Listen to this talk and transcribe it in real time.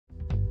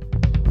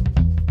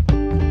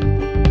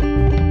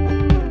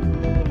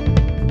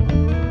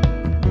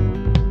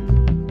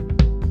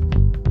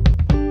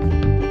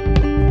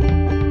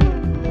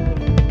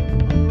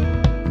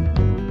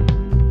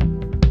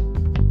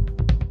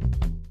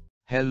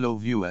Hello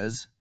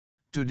viewers,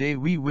 today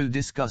we will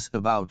discuss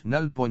about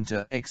null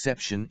pointer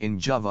exception in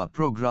Java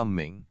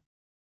programming.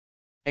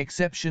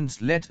 Exceptions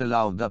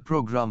allow the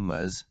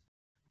programmers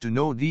to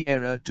know the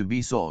error to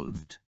be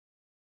solved.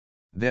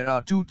 There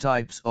are two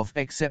types of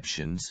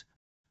exceptions.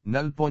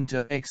 Null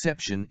pointer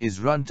exception is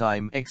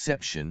runtime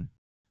exception,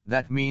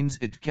 that means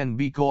it can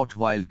be caught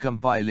while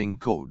compiling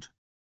code.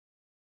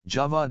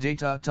 Java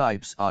data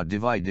types are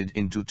divided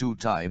into two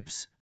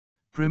types: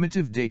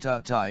 primitive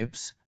data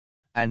types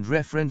and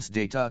reference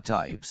data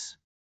types.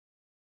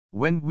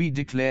 When we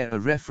declare a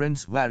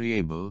reference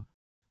variable,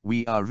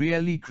 we are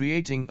really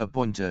creating a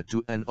pointer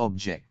to an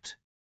object.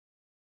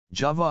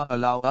 Java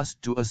allows us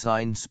to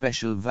assign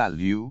special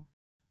value,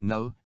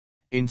 null,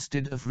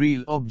 instead of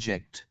real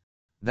object.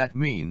 That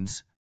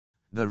means,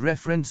 the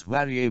reference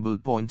variable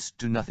points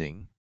to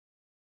nothing.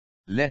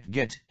 Let's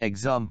get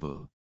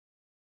example.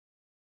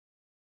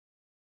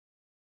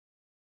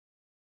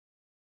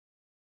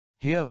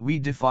 Here we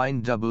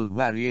define double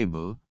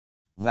variable,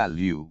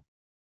 value.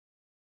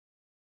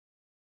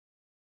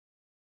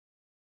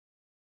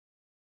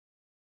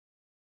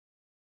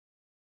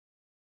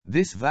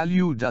 This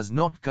value does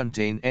not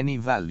contain any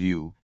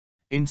value,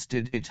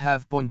 instead it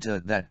have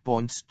pointer that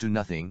points to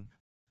nothing,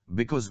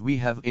 because we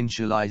have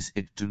initialized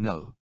it to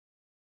null.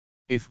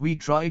 If we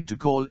try to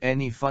call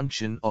any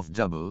function of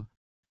double,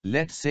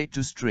 let's say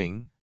to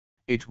string,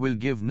 it will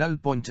give null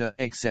pointer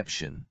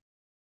exception,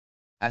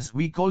 as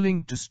we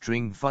calling to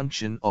string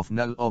function of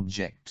null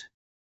object.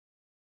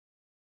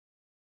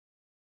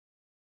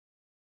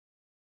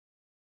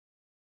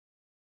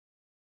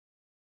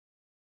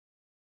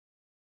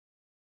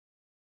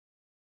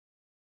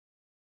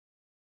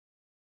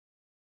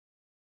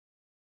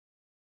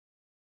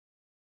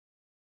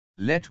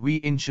 Let we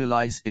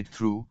initialize it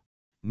through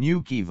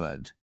new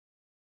keyword.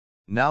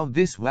 Now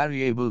this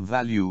variable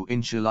value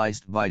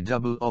initialized by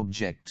double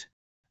object,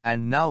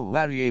 and now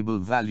variable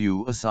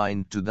value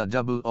assigned to the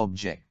double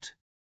object.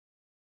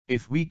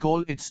 If we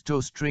call it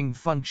toString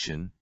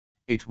function,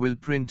 it will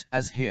print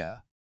as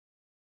here.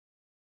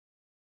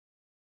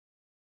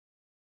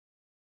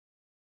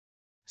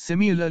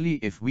 Similarly,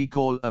 if we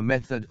call a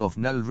method of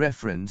null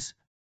reference,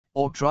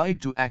 or try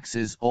to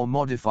access or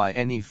modify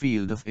any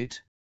field of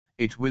it,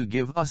 it will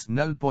give us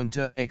null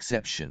pointer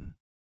exception.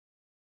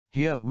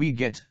 Here we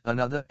get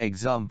another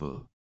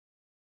example.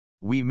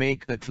 We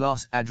make a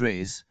class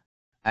address,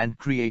 and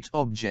create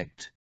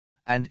object,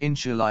 and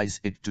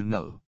initialize it to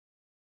null.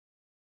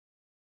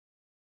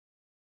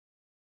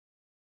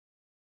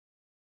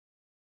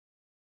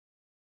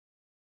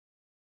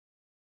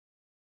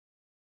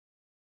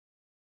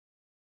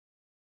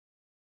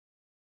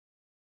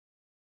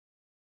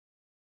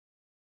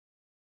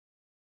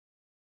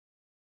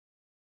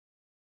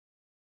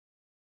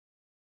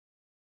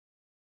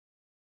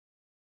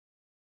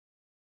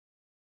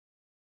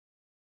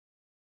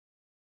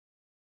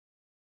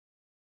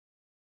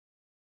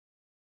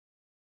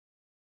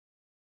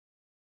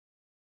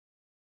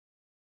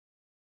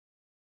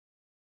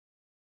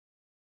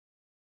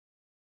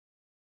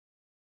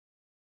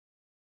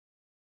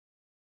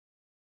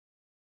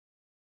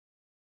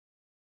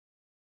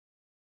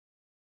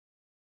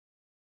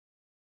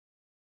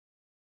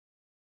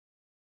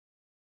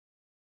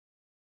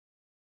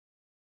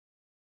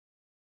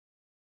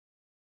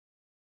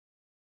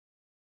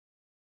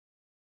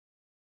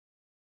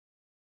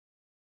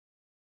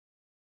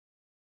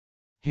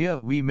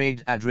 Here we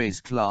made address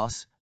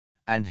class,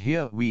 and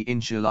here we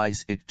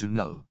initialize it to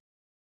null.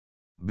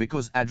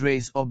 Because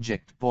address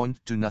object point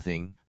to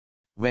nothing,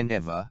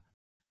 whenever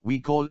we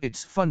call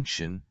its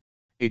function,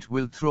 it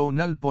will throw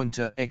null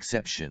pointer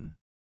exception.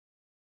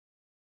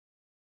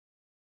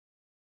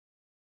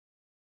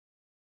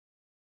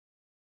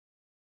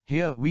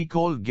 Here we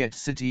call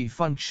getCity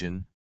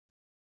function.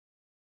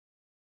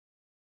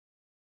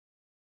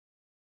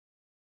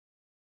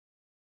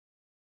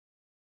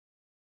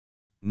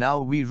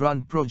 Now we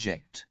run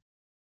project.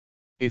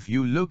 If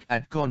you look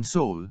at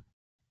console,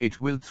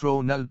 it will throw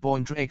null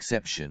pointer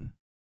exception.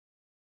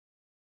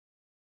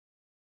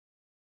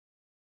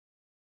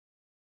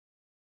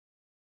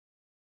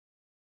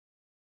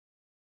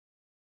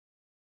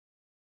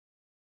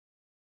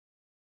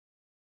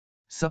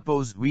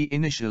 Suppose we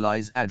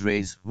initialize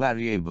address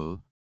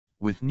variable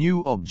with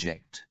new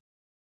object.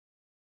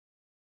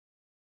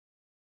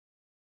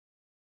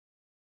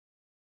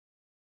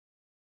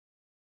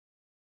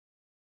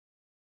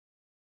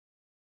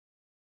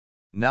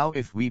 Now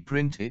if we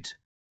print it,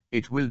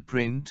 it will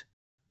print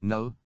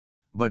null,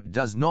 but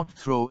does not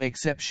throw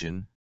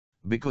exception,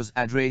 because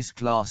address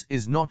class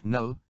is not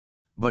null,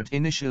 but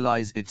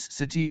initialize its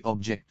city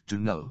object to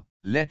null.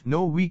 Let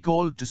now we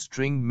call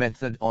toString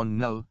method on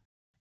null.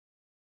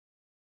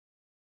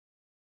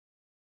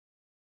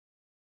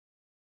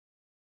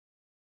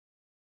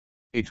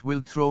 It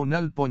will throw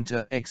null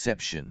pointer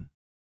exception.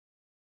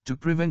 To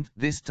prevent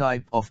this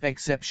type of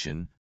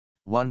exception,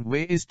 one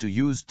way is to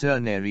use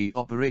ternary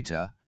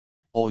operator,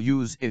 or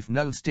use if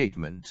null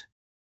statement.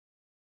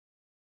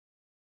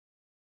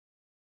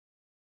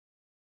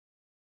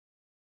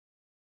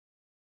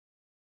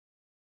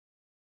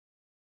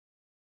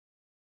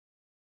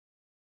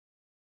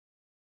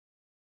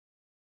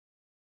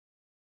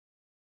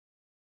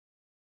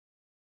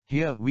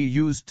 Here we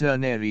use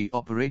ternary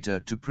operator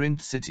to print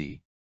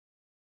city.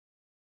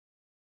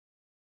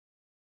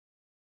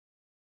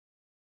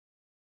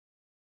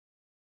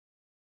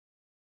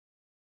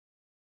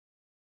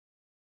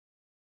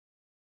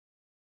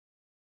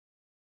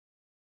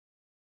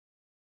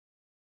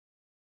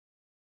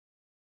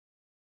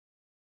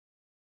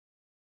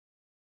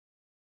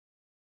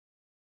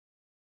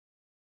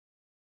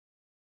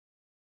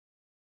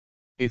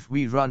 If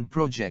we run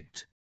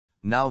project,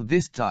 now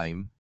this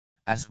time,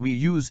 as we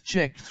use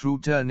checked through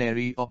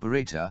ternary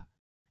operator,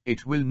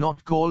 it will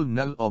not call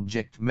null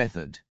object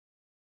method.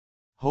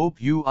 Hope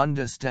you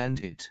understand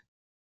it.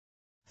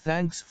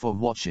 Thanks for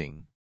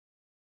watching.